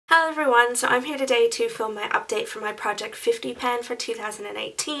Hello everyone, so I'm here today to film my update for my Project 50 pen for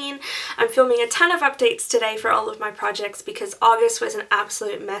 2018. I'm filming a ton of updates today for all of my projects because August was an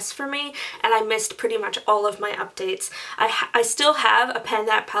absolute mess for me and I missed pretty much all of my updates. I still have a pen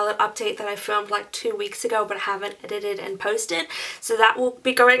that palette update that I filmed like 2 weeks ago but haven't edited and posted, so that will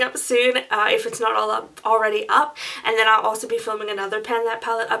be going up soon if it's not already up. And then I'll also be filming another pen that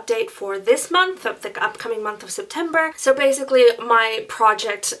palette update for this month, of the upcoming month of September. So basically my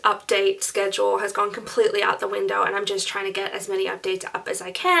project update schedule has gone completely out the window and I'm just trying to get as many updates up as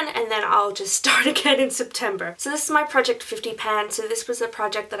I can, and then I'll just start again in September. So this is my Project 50 pen. So this was a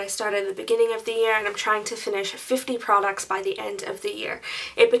project that I started at the beginning of the year and I'm trying to finish 50 products by the end of the year.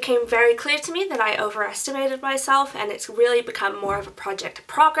 It became very clear to me that I overestimated myself and it's really become more of a project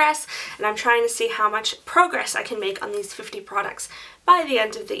progress, and I'm trying to see how much progress I can make on these 50 products by the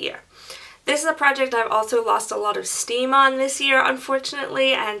end of the year. This is a project I've also lost a lot of steam on this year,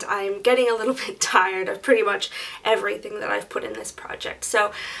 unfortunately, and I'm getting a little bit tired of pretty much everything that I've put in this project.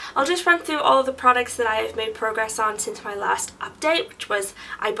 So I'll just run through all of the products that I have made progress on since my last update, which was,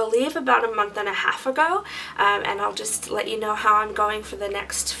 I believe, about a month and a half ago, and I'll just let you know how I'm going for the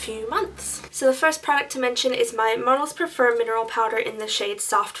next few months. So the first product to mention is my Models Prefer Mineral Powder in the shade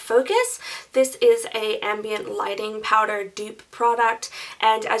Soft Focus. This is a ambient lighting powder dupe product,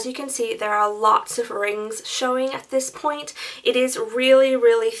 and as you can see, there are lots of rings showing at this point. It is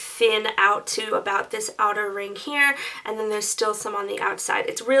really thin out to about this outer ring here, and then there's still some on the outside.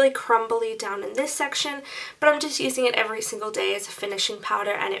 It's really crumbly down in this section, but I'm just using it every single day as a finishing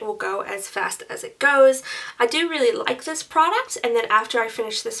powder and it will go as fast as it goes. I do really like this product, and then after I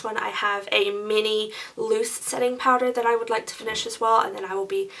finish this one I have a mini loose setting powder that I would like to finish as well, and then I will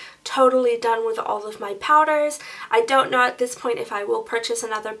be totally done with all of my powders. I don't know at this point if I will purchase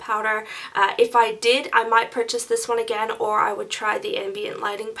another powder. If I did, I might purchase this one again, or I would try the ambient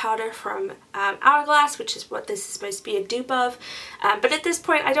lighting powder from Hourglass, which is what this is supposed to be a dupe of. But at this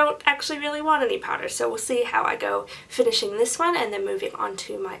point I don't actually really want any powder, so we'll see how I go finishing this one and then moving on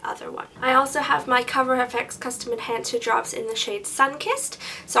to my other one. I also have my Cover FX Custom Enhancer drops in the shade Sunkissed.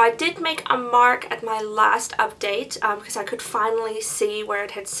 So I did make a mark at my last update because I could finally see where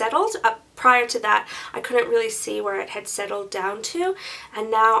it had settled. Prior to that, I couldn't really see where it had settled down to,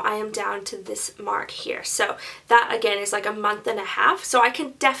 and now I am down to this mark here. So that again is like a month and a half, so I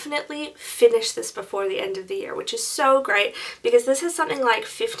can definitely finish this before the end of the year, which is so great because this has something like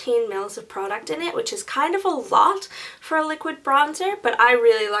 15 mils of product in it, which is kind of a lot for a liquid bronzer, but I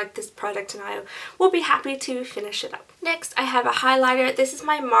really like this product and I will be happy to finish it up. Next, I have a highlighter. This is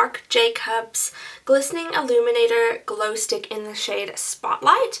my Marc Jacobs Glistening Illuminator Glow Stick in the shade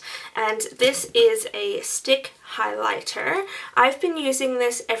Spotlight, and this is a stick highlighter. I've been using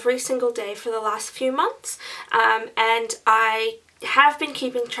this every single day for the last few months, and I have been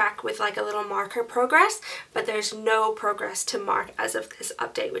keeping track with like a little marker progress, but there's no progress to mark as of this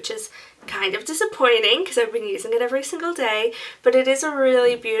update, which is kind of disappointing because I've been using it every single day. But it is a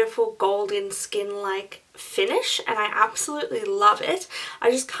really beautiful golden skin-like finish and I absolutely love it.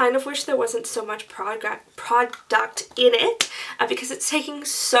 I just kind of wish there wasn't so much product in it because it's taking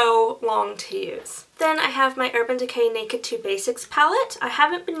so long to use. Then I have my Urban Decay Naked 2 Basics palette. I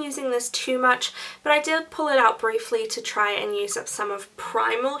haven't been using this too much, but I did pull it out briefly to try and use up some of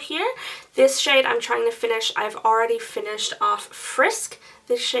Primal here. This shade I'm trying to finish. I've already finished off Frisk,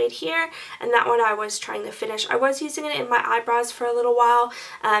 this shade here, and that one I was trying to finish. I was using it in my eyebrows for a little while,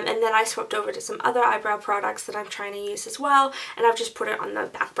 and then I swapped over to some other eyebrow products that I'm trying to use as well, and I've just put it on the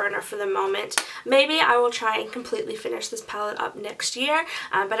back burner for the moment. Maybe I will try and completely finish this palette up next year,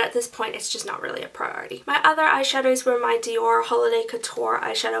 but at this point it's just not really a priority. My other eyeshadows were my Dior Holiday Couture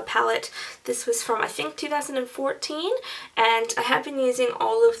eyeshadow palette. This was from I think 2014, and I have been using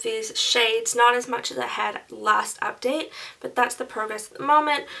all of these shades, not as much as I had last update, but that's the progress at the moment.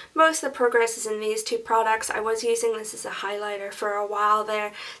 Most of the progress is in these two products. I was using this as a highlighter for a while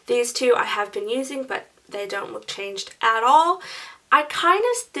there. These two I have been using, but they don't look changed at all. I kind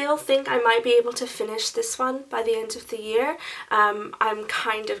of still think I might be able to finish this one by the end of the year. I'm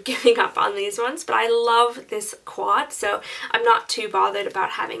kind of giving up on these ones, but I love this quad, so I'm not too bothered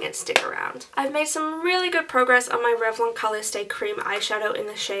about having it stick around. I've made some really good progress on my Revlon Color Stay Cream eyeshadow in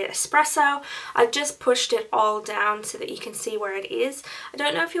the shade Espresso. I've just pushed it all down so that you can see where it is. I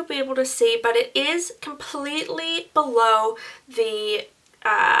don't know if you'll be able to see, but it is completely below the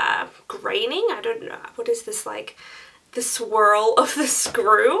graining. I don't know, what is this like? the swirl of the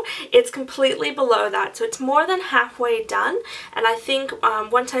screw. It's completely below that, so it's more than halfway done, and I think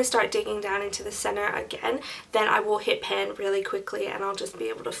once I start digging down into the center again, then I will hit pan really quickly and I'll just be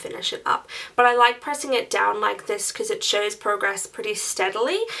able to finish it up. But I like pressing it down like this because it shows progress pretty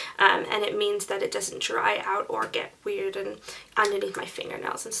steadily, and it means that it doesn't dry out or get weird and underneath my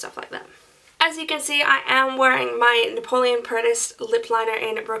fingernails and stuff like that. As you can see, I am wearing my Napoleon Purtis lip liner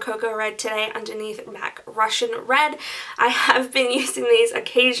in Rococo Red today underneath MAC Russian Red. I have been using these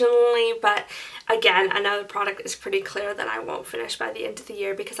occasionally, but again, another product is pretty clear that I won't finish by the end of the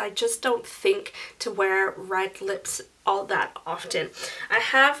year because I just don't think to wear red lips all that often. I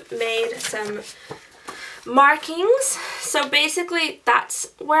have made some markings, so basically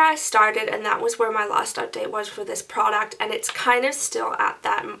that's where I started, and that was where my last update was for this product, and it's kind of still at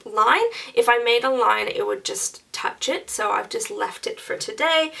that line. If I made a line, it would just touch it, so I've just left it for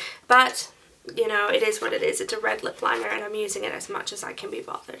today, but you know, it is what it is. It's a red lip liner and I'm using it as much as I can be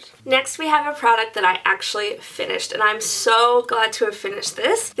bothered. Next we have a product that I actually finished, and I'm so glad to have finished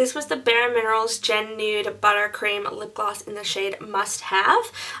this. This was the Bare Minerals Gen Nude Buttercream Lip Gloss in the shade Must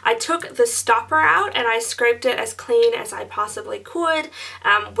Have. I took the stopper out and I scraped it as clean as I possibly could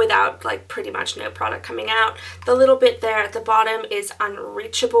without like pretty much no product coming out. The little bit there at the bottom is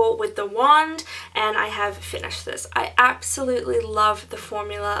unreachable with the wand, and I have finished this. I absolutely love the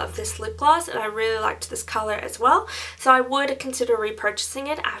formula of this lip gloss, and I really liked this color as well, so I would consider repurchasing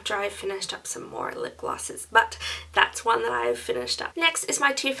it after I've finished up some more lip glosses, but that's one that I've finished up. Next is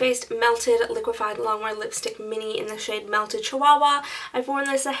my Too Faced Melted Liquefied Longwear Lipstick Mini in the shade Melted Chihuahua. I've worn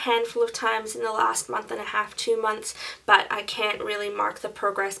this a handful of times in the last month and a half, 2 months, but I can't really mark the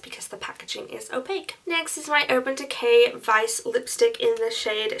progress because the packaging is opaque. Next is my Urban Decay Vice lipstick in the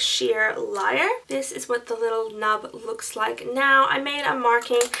shade Sheer Liar. This is what the little nub looks like now. I made a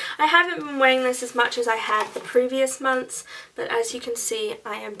marking. I haven't been wearing this as much as I had the previous months, but as you can see,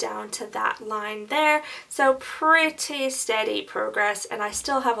 I am down to that line there, so pretty steady progress, and I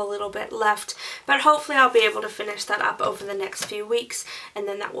still have a little bit left, but hopefully I'll be able to finish that up over the next few weeks, and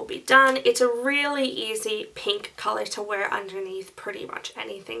then that will be done. It's a really easy pink color to wear underneath pretty much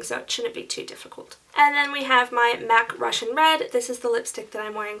anything, so it shouldn't be too difficult. And then we have my MAC Russian Red. This is the lipstick that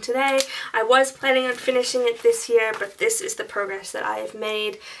I'm wearing today. I was planning on finishing it this year, but this is the progress that I have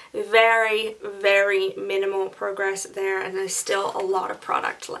made. Very, very minimal progress there, and there's still a lot of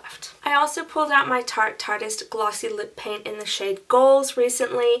product left. I also pulled out my Tarte Tartist Glossy Lip Paint in the shade Goals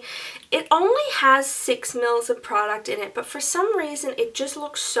recently. It only has 6 mils of product in it, but for some reason it just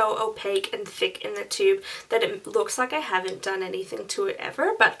looks so opaque and thick in the tube that it looks like I haven't done anything to it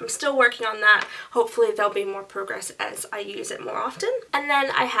ever, but I'm still working on that. Hopefully there'll be more progress as I use it more often. And then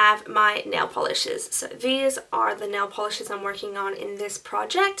I have my nail polishes. So these are the nail polishes I'm working on in this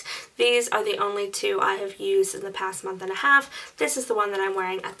project. These are the only 2 I have used in the past month and a half. This is the one that I'm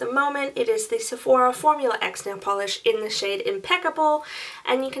wearing at the moment. It is the Sephora Formula X nail polish in the shade Impeccable,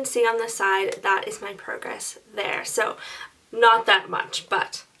 and you can see on the side that is my progress there. So not that much,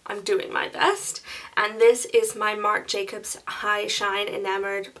 but I'm doing my best. And this is my Marc Jacobs High Shine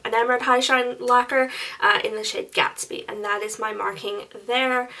Enamored High Shine Lacquer in the shade Gatsby, and that is my marking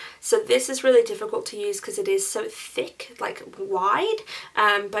there. So this is really difficult to use because it is so thick, like wide,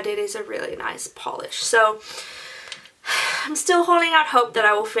 but it is a really nice polish. So I'm still holding out hope that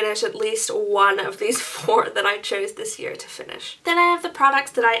I will finish at least one of these 4 that I chose this year to finish. Then I have the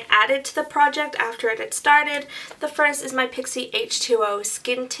products that I added to the project after it had started. The first is my Pixi H2O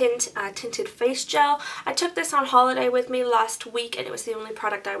Skin Tint Tinted Face Gel. I took this on holiday with me last week, and it was the only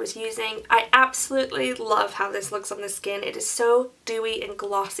product I was using. I absolutely love how this looks on the skin. It is so dewy and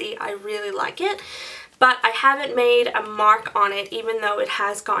glossy. I really like it. But I haven't made a mark on it, even though it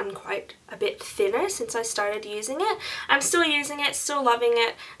has gotten quite a bit thinner since I started using it. I'm still using it, still loving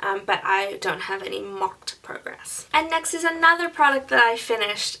it, but I don't have any marked progress. And next is another product that I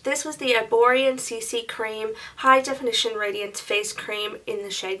finished. This was the Arborian CC Cream High Definition Radiance Face Cream in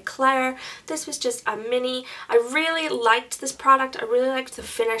the shade Claire. This was just a mini. I really liked this product. I really liked the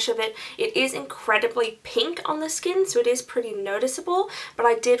finish of it. It is incredibly pink on the skin, so it is pretty noticeable, but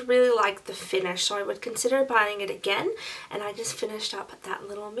I did really like the finish, so I would consider buying it again, and I just finished up that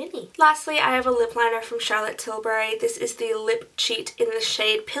little mini. Lastly, I have a lip liner from Charlotte Tilbury. This is the Lip Cheat in the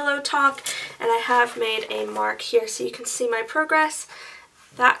shade Pillow Talk, and I have made a mark here so you can see my progress.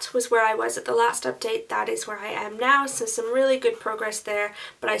 that was where I was at the last update. That is where I am now, so some really good progress there,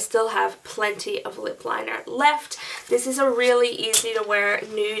 but I still have plenty of lip liner left. This is a really easy to wear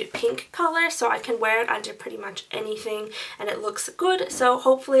nude pink color, so I can wear it under pretty much anything and it looks good, so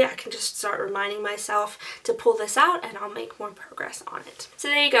hopefully I can just start reminding myself to pull this out and I'll make more progress on it. So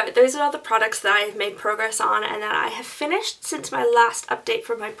there you go, those are all the products that I have made progress on and that I have finished since my last update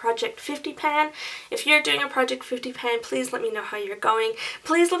for my Project 50 pan. If you're doing a Project 50 pan, please let me know how you're going.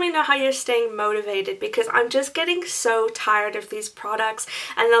 Please let me know how you're staying motivated, because I'm just getting so tired of these products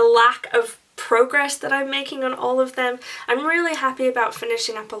and the lack of progress that I'm making on all of them. I'm really happy about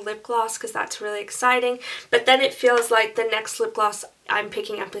finishing up a lip gloss because that's really exciting, but then it feels like the next lip gloss I'm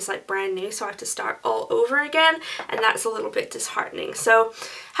picking up is like brand new, so I have to start all over again, and that's a little bit disheartening. So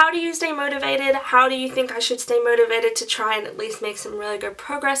how do you stay motivated? How do you think I should stay motivated to try and at least make some really good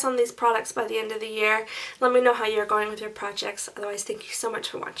progress on these products by the end of the year? Let me know how you're going with your projects. Otherwise, thank you so much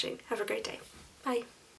for watching. Have a great day. Bye.